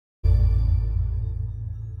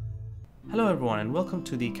Hello everyone and welcome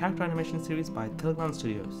to the character animation series by Thilakanathan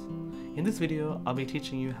Studios. In this video, I'll be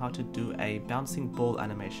teaching you how to do a bouncing ball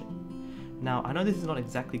animation. Now, I know this is not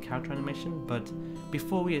exactly character animation, but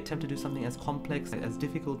before we attempt to do something as complex, as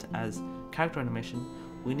difficult as character animation,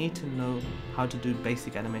 we need to know how to do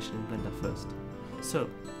basic animation in Blender first. So,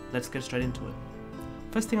 let's get straight into it.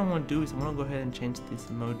 First thing I want to do is I want to go ahead and change this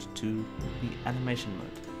mode to the animation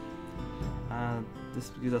mode. This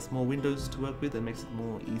gives us more windows to work with and makes it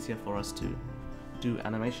more easier for us to do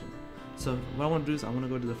animation. So what I want to do is I want to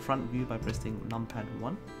go to the front view by pressing numpad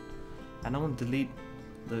 1, and I want to delete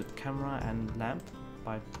the camera and lamp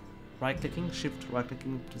by right clicking, shift right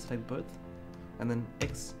clicking to select both, and then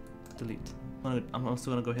X delete. I'm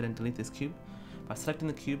also going to go ahead and delete this cube by selecting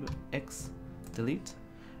the cube, X delete,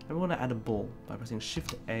 and we're going to add a ball by pressing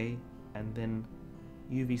shift A and then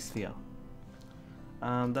UV sphere.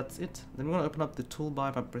 That's it. Then we're going to open up the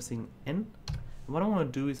toolbar by pressing N. And what I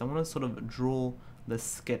want to do is I want to sort of draw the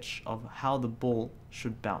sketch of how the ball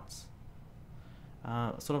should bounce,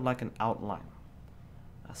 sort of like an outline.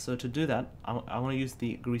 So to do that, I want to use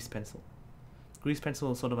the grease pencil. Grease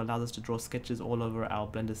pencil sort of allows us to draw sketches all over our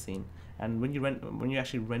Blender scene, and when you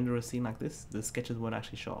actually render a scene like this, the sketches won't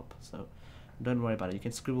actually show up. So don't worry about it. You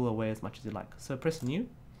can scribble away as much as you like. So press new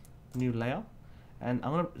layer. And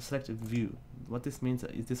I'm going to select a view. What this means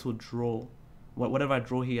is this will draw, whatever I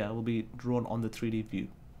draw here will be drawn on the 3D view.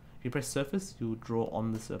 If you press surface, you will draw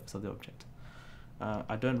on the surface of the object.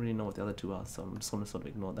 I don't really know what the other two are, so I'm just going to sort of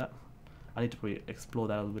ignore that. I need to probably explore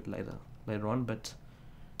that a little bit later on, but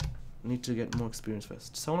I need to get more experience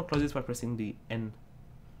first. So I want to close this by pressing the N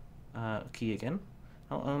key again.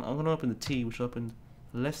 I'm going to open the T, which will open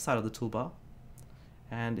the left side of the toolbar.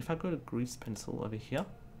 And if I go to grease pencil over here,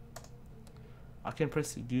 I can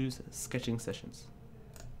press use sketching sessions.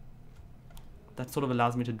 That sort of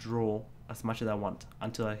allows me to draw as much as I want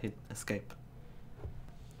until I hit escape.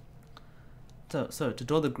 So to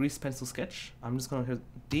draw the grease pencil sketch, I'm just going to hit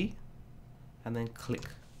D and then click.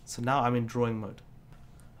 So now I'm in drawing mode.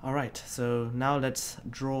 Alright, so now let's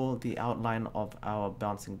draw the outline of our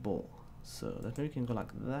bouncing ball. So maybe we can go like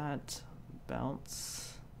that,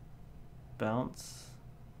 bounce, bounce,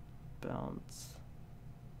 bounce,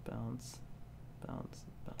 bounce, bounce,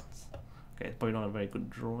 bounce. Okay, it's probably not a very good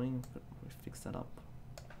drawing, but we fix that up.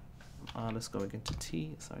 Let's go again to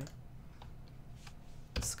T, sorry.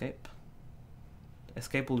 Escape.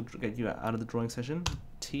 Escape will get you out of the drawing session.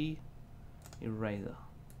 T, eraser.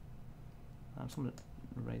 I'm just going to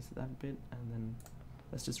erase that bit, and then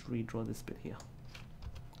let's just redraw this bit here.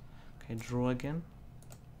 Okay, draw again,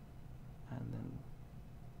 and then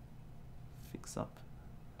fix up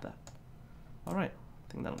that. Alright,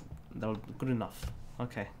 I think that'll be good enough.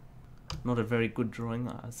 Okay, not a very good drawing,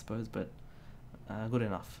 I suppose, but good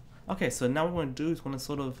enough. Okay, so now what we're going to do is we're going to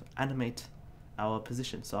sort of animate our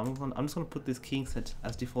position. So I'm just going to put this keying set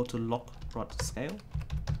as default to lock rod scale.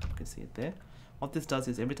 You can see it there. What this does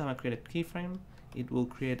is every time I create a keyframe, it will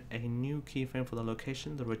create a new keyframe for the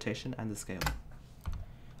location, the rotation, and the scale.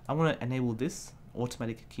 I want to enable this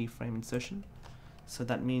automatic keyframe insertion. So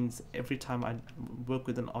that means every time I work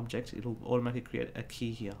with an object, it will automatically create a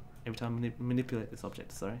key here. Every time I manipulate this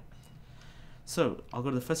object, sorry. So I'll go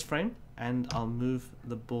to the first frame and I'll move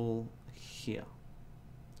the ball here.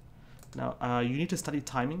 Now you need to study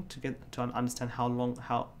timing to understand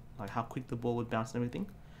how quick the ball would bounce and everything.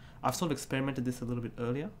 I've sort of experimented this a little bit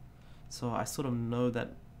earlier, so I sort of know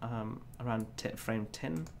that around frame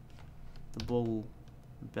 10, the ball will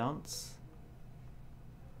bounce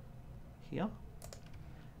here.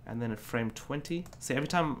 And then at frame 20, so every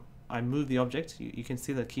time I move the object, you can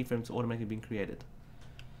see that keyframes are automatically being created.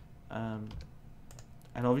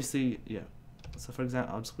 And obviously, yeah. So for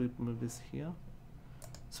example, I'll just move this here.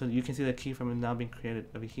 So you can see that keyframe is now being created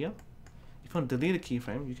over here. If you want to delete a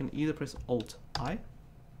keyframe, you can either press Alt-I,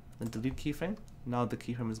 then delete keyframe. Now the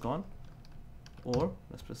keyframe is gone. Or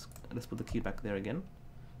let's put the key back there again.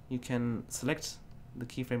 You can select the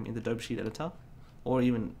keyframe in the Adobe Sheet Editor, or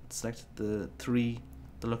even select the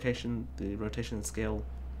location, the rotation and scale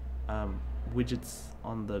widgets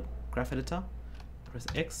on the graph editor. Press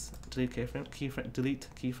X, delete delete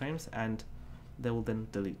keyframes, and they will then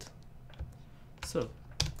delete. So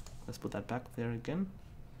let's put that back there again.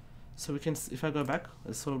 So we can, if I go back,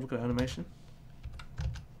 let's sort of look at animation.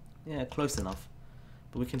 Yeah, close enough.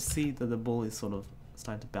 But we can see that the ball is sort of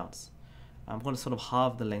starting to bounce. I'm going to sort of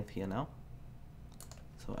halve the length here now.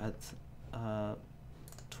 So at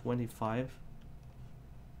 25.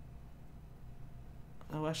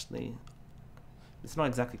 Oh, actually, it's not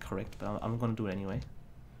exactly correct, but I'm going to do it anyway.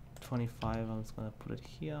 25, I'm just going to put it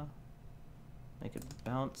here, make it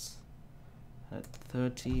bounce. At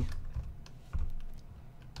 30,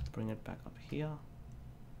 bring it back up here,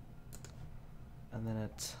 and then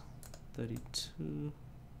at 32,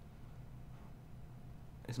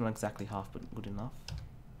 it's not exactly half, but good enough.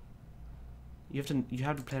 You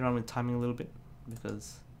have to play around with timing a little bit,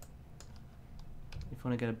 because if you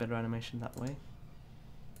want to get a better animation that way,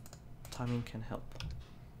 timing can help.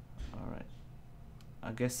 Alright,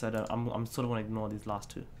 I guess I'm sort of want to ignore these last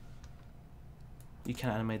two. You can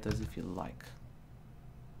animate those if you like.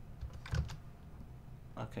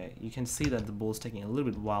 Okay, you can see that the ball's taking a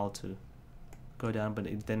little bit while to go down, but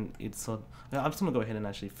then it's sort of, I'm just going to go ahead and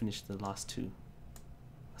actually finish the last two.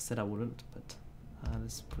 I said I wouldn't, but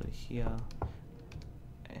let's put it here,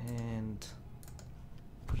 and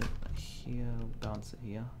put it here, bounce it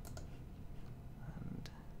here, and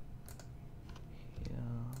here,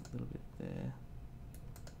 a little bit there.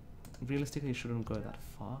 Realistically, it shouldn't go that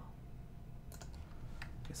far.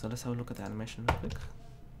 Okay, so let's have a look at the animation real quick.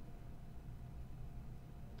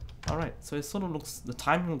 Alright, so it sort of looks, the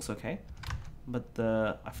timing looks okay, but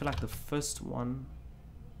I feel like the first one,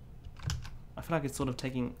 I feel like it's sort of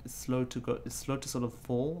taking, it's slow to sort of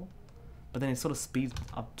fall, but then it sort of speeds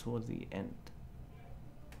up towards the end.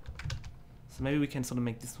 So maybe we can sort of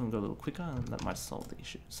make this one go a little quicker, and that might solve the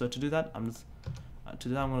issue. So to do that, I'm going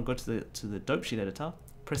to go to the dope sheet editor,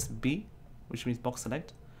 press B, which means box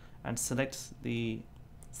select, and select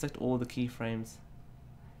all the keyframes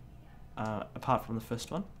apart from the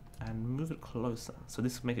first one, and move it closer. So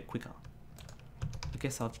this will make it quicker. I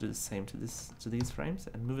guess I'll have to do the same to these frames,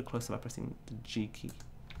 and move it closer by pressing the G key.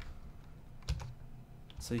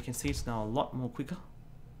 So you can see it's now a lot more quicker.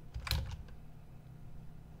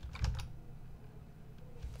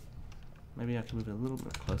 Maybe I can move it a little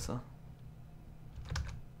bit closer.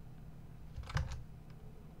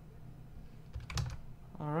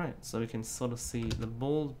 Alright, so we can sort of see the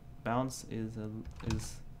ball bounce is the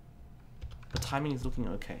timing is looking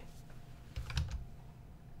okay.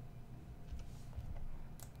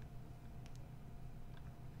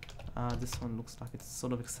 This one looks like it's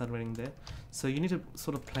sort of accelerating there. So you need to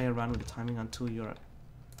sort of play around with the timing until you're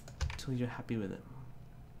happy with it.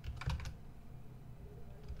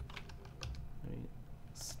 Let me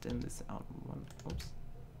extend this out one. Oops.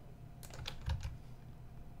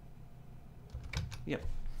 Yep,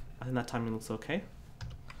 I think that timing looks okay.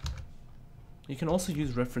 You can also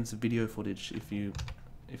use reference video footage if you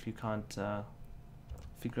can't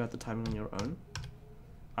figure out the timing on your own.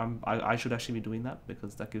 I should actually be doing that,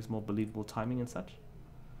 because that gives more believable timing and such.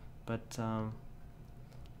 But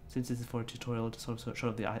since this is for a tutorial to sort of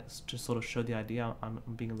show the idea, I'm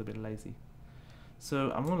being a little bit lazy.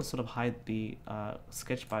 So I'm going to sort of hide the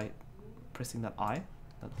sketch by pressing that I.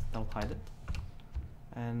 That'll hide it.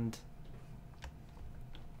 And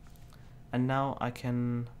now I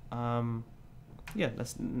can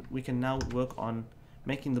we can now work on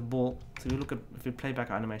making the ball. So if you playback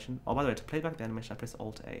animation, oh, by the way, to playback the animation I press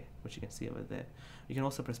Alt A, which you can see over there. You can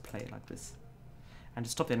also press play like this, and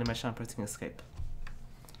to stop the animation I'm pressing escape.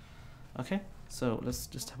 Okay, so let's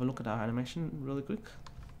just have a look at our animation really quick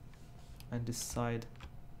and decide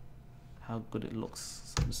how good it looks.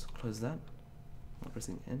 So just close that, I'm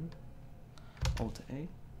pressing N, Alt A,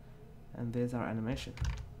 and there's our animation.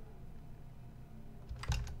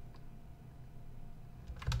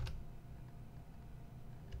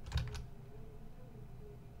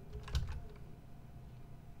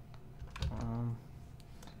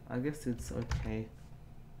 I guess it's okay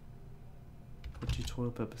for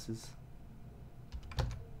tutorial purposes.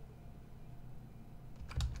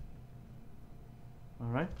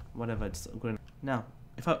 Alright, whatever, it's good. Now,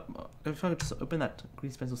 if I just open that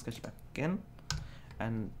grease pencil sketch back again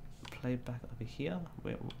and play back over here,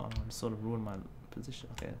 where sort of ruin my position.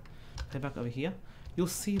 Okay, play back over here, you'll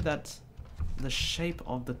see that the shape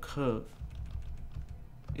of the curve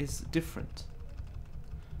is different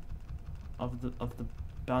of the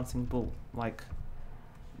bouncing ball. Like,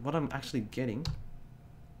 what I'm actually getting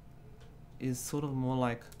is sort of more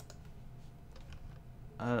like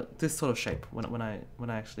this sort of shape when I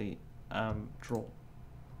actually draw,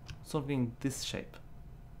 sort of getting this shape,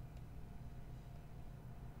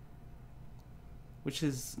 which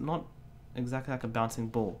is not exactly like a bouncing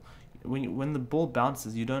ball. When the ball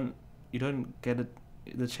bounces, you don't get it.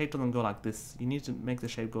 The shape doesn't go like this. You need to make the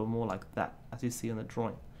shape go more like that, as you see on the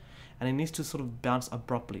drawing. And it needs to sort of bounce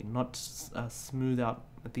abruptly, not smooth out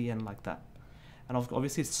at the end like that. And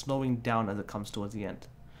obviously it's slowing down as it comes towards the end.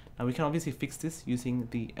 Now we can obviously fix this using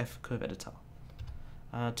the F curve editor.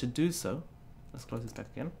 To do so, let's close this back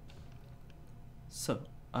again. So,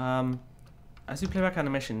 as you play back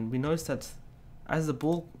animation, we notice that as the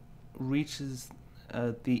ball reaches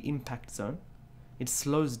the impact zone, it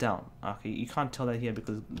slows down. Okay, you can't tell that here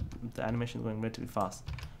because the animation is going relatively fast,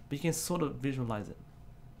 but you can sort of visualize it.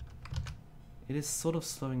 It is sort of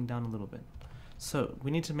slowing down a little bit. So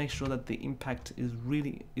we need to make sure that the impact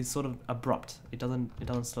is sort of abrupt. It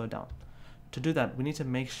doesn't slow down. To do that, we need to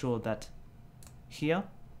make sure that here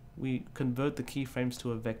we convert the keyframes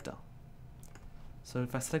to a vector. So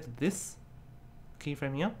if I select this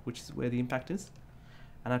keyframe here, which is where the impact is,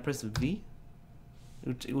 and I press V,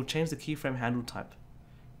 it will change the keyframe handle type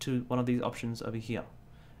to one of these options over here.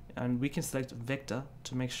 And we can select vector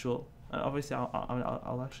to make sure, obviously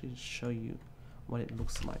I'll actually show you what it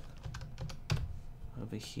looks like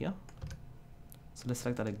over here. So let's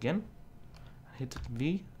select that again, hit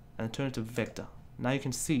V and turn it to vector. Now you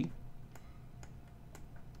can see,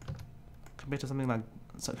 compared to something like,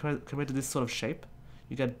 compared to this sort of shape,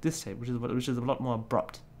 you get this shape, which is a lot more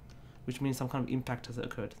abrupt, which means some kind of impact has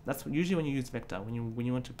occurred. That's usually when you use vector, when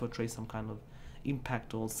you want to portray some kind of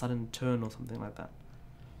impact or sudden turn or something like that.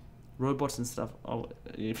 Robots and stuff,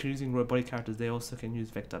 if you're using robotic characters, they also can use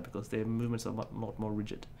vector because their movements are a lot more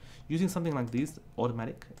rigid. Using something like these,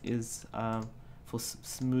 automatic, is for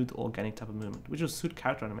smooth, organic type of movement, which will suit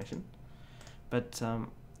character animation. But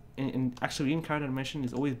actually in character animation,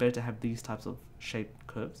 it's always better to have these types of shaped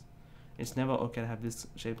curves. It's never okay to have this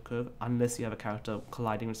shaped curve unless you have a character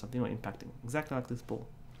colliding with something or impacting, exactly like this ball.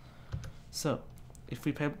 So if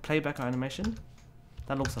we play back our animation,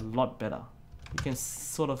 that looks a lot better. You can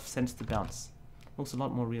sort of sense the bounce. Looks a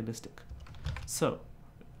lot more realistic. So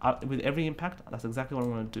with every impact, that's exactly what I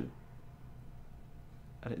want to do.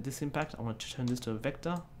 At this impact, I want to turn this to a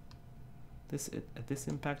vector. At this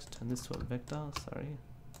impact, turn this to a vector. Sorry.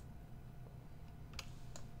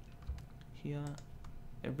 Here,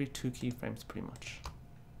 every 2 keyframes pretty much.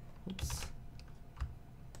 Oops.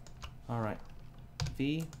 Alright.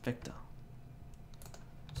 V vector.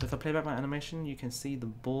 So if I play back my animation, you can see the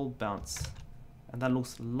ball bounce. And that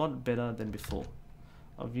looks a lot better than before.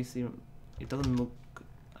 Obviously, it doesn't look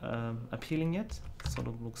appealing yet. It sort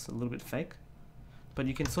of looks a little bit fake. But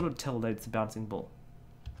you can sort of tell that it's a bouncing ball.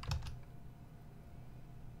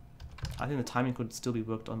 I think the timing could still be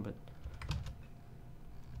worked on, but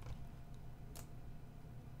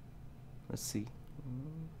let's see.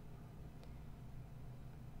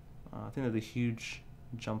 I think there's a huge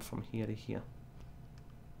jump from here to here.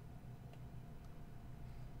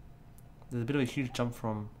 There's a bit of a huge jump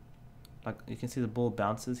from, like, you can see the ball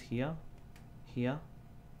bounces here, here,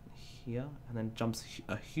 here, and then jumps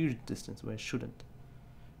a huge distance where it shouldn't.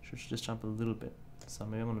 Should just jump a little bit. So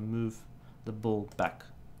maybe I'm going to move the ball back.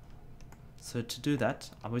 So to do that,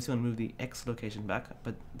 I'm obviously going to move the X location back,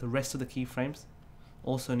 but the rest of the keyframes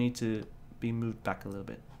also need to be moved back a little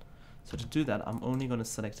bit. So to do that, I'm only going to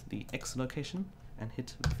select the X location and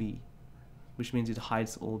hit V, which means it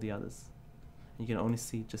hides all the others. You can only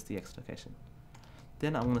see just the X location.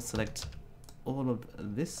 Then I'm going to select all of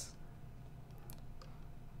this,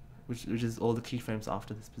 which is all the keyframes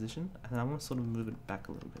after this position, and I'm going to sort of move it back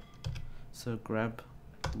a little bit. So grab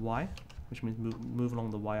Y, which means move along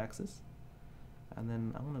the Y axis, and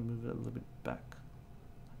then I'm going to move it a little bit back,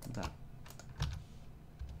 like that.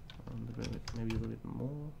 Maybe a little bit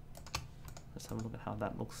more. Let's have a look at how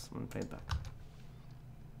that looks when played back.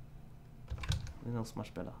 It looks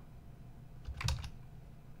much better.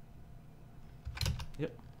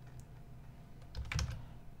 Yep.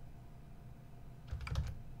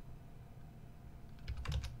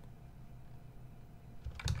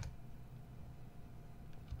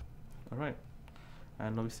 Alright.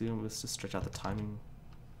 And obviously let's just stretch out the timing.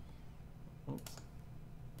 Oops.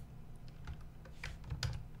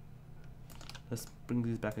 Let's bring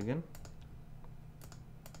these back again.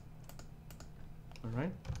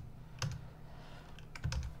 Alright.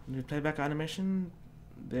 New playback animation.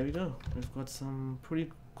 There we go. We've got some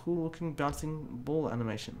pretty cool looking bouncing ball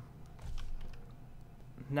animation.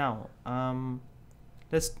 Now,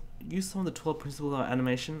 let's use some of the 12 principles of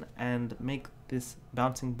animation and make this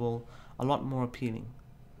bouncing ball a lot more appealing.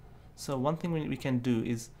 So one thing we can do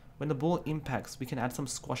is when the ball impacts, we can add some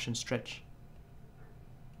squash and stretch.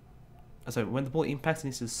 Sorry, when the ball impacts, it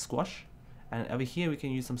needs to squash, and over here we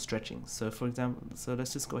can use some stretching. So for example,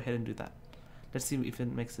 let's just go ahead and do that. Let's see if it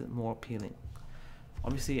makes it more appealing.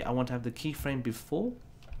 Obviously, I want to have the keyframe before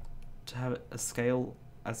to have a scale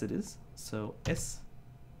as it is. So S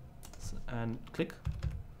and click,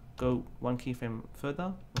 go 1 keyframe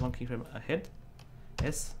further, 1 keyframe ahead,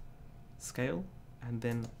 S, scale, and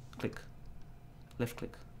then click, left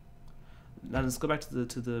click. Now let's go back to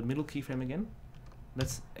the middle keyframe again.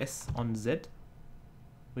 Let's S on Z,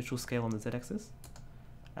 which will scale on the Z axis,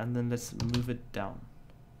 and then let's move it down.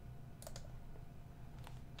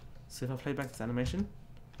 So if I play back this animation,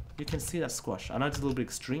 you can see that squash. I know it's a little bit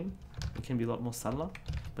extreme. It can be a lot more subtler,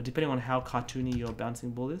 but depending on how cartoony your bouncing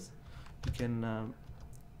ball is, you can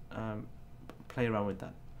play around with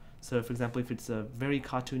that. So for example, if it's a very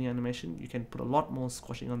cartoony animation, you can put a lot more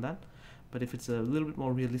squashing on that. But if it's a little bit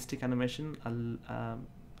more realistic animation,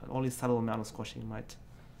 only subtle amount of squashing might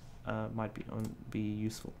be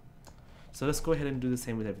useful. So let's go ahead and do the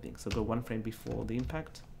same with everything. So go one frame before the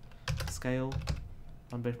impact, scale,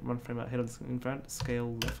 one frame ahead of the impact,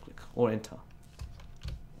 scale, left click, or enter.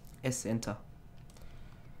 S, enter.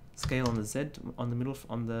 Scale on the Z, on the middle,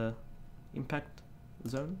 on the impact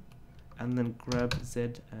zone, and then grab Z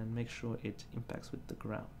and make sure it impacts with the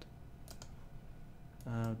ground.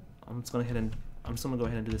 I'm just gonna go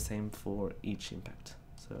ahead and do the same for each impact.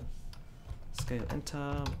 So scale,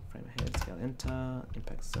 enter, frame ahead, scale, enter,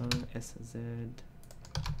 impact zone, S, Z.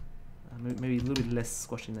 Maybe a little bit less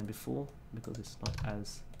squashing than before because it's not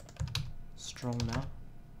as strong now.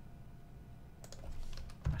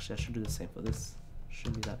 Actually, I should do the same for this.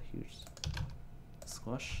 Shouldn't be that huge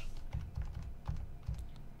squash.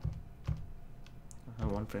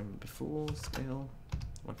 One frame before, scale,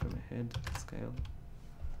 one frame ahead, scale,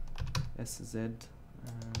 S, Z, and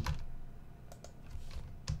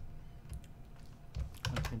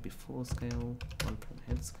one frame before, scale, one frame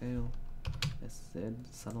ahead, scale, S, Z,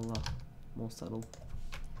 subtler, more subtle,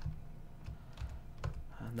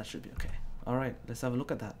 and that should be okay. Alright, let's have a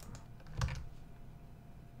look at that.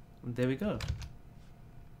 And there we go.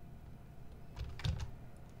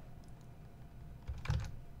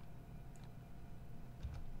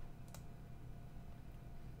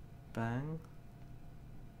 Bang,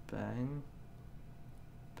 bang,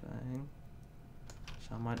 bang.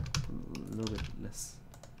 So I might put a little bit less,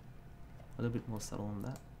 a little bit more subtle on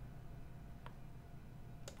that.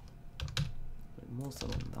 A bit more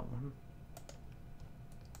subtle on that one.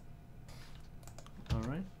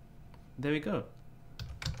 Alright, there we go.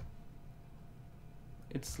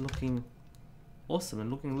 It's looking awesome and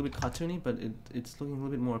looking a little bit cartoony, but it's looking a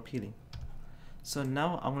little bit more appealing. So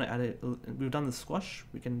now I'm going to add we've done the squash,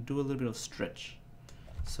 we can do a little bit of stretch.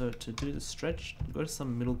 So to do the stretch, go to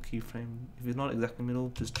some middle keyframe. If it's not exactly middle,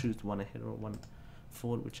 just choose one ahead or one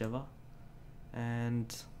forward, whichever.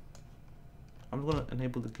 And I'm going to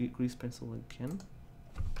enable the grease pencil again.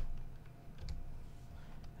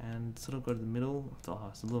 And sort of go to the middle. Oh,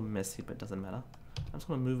 it's a little messy, but it doesn't matter. I'm just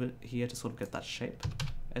going to move it here to sort of get that shape.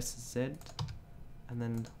 S, Z, and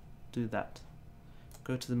then do that.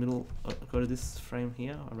 Go to the middle, go to this frame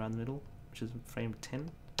here, around the middle, which is frame 10.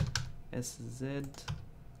 S, Z,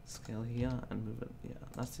 scale here, and move it. Yeah,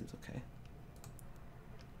 that seems okay.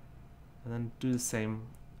 And then do the same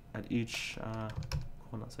at each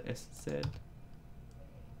corner. So S, Z,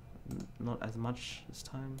 not as much this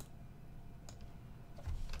time.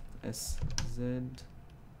 S, Z,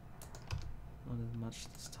 not as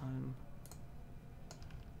much this time.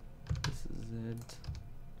 S, Z,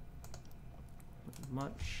 not as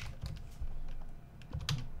much.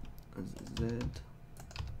 Z,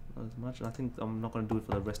 not as much. And I think I'm not going to do it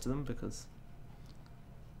for the rest of them because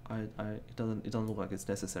it doesn't look like it's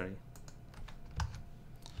necessary.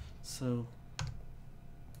 So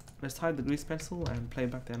let's hide the grease pencil and play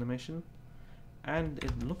back the animation, and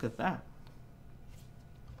look at that.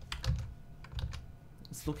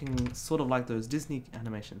 It's looking sort of like those Disney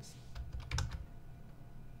animations.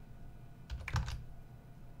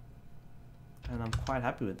 And I'm quite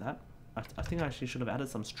happy with that. I think I actually should have added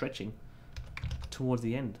some stretching towards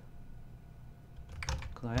the end,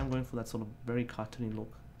 because I am going for that sort of very cartoony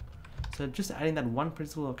look. So just adding that one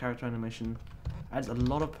principle of character animation adds a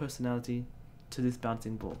lot of personality to this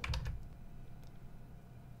bouncing ball.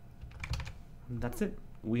 And that's it.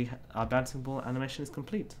 Our bouncing ball animation is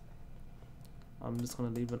complete. I'm just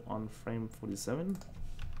going to leave it on frame 47.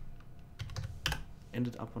 End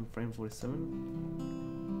it up on frame 47.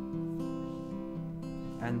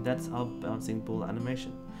 And that's our bouncing ball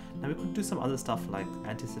animation. Now we could do some other stuff like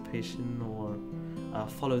anticipation or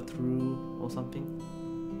follow through or something.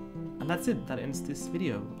 And that's it. That ends this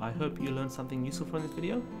video. I hope you learned something useful from this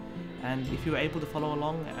video. And if you were able to follow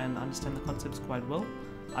along and understand the concepts quite well,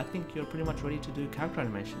 I think you're pretty much ready to do character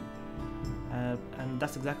animation. And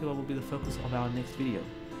that's exactly what will be the focus of our next video.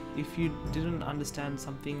 If you didn't understand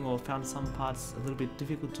something or found some parts a little bit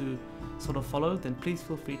difficult to sort of follow, then please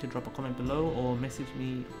feel free to drop a comment below or message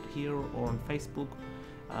me here or on Facebook,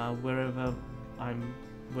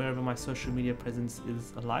 wherever my social media presence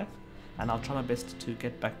is alive, and I'll try my best to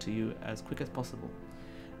get back to you as quick as possible.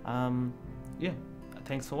 Yeah,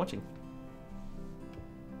 thanks for watching.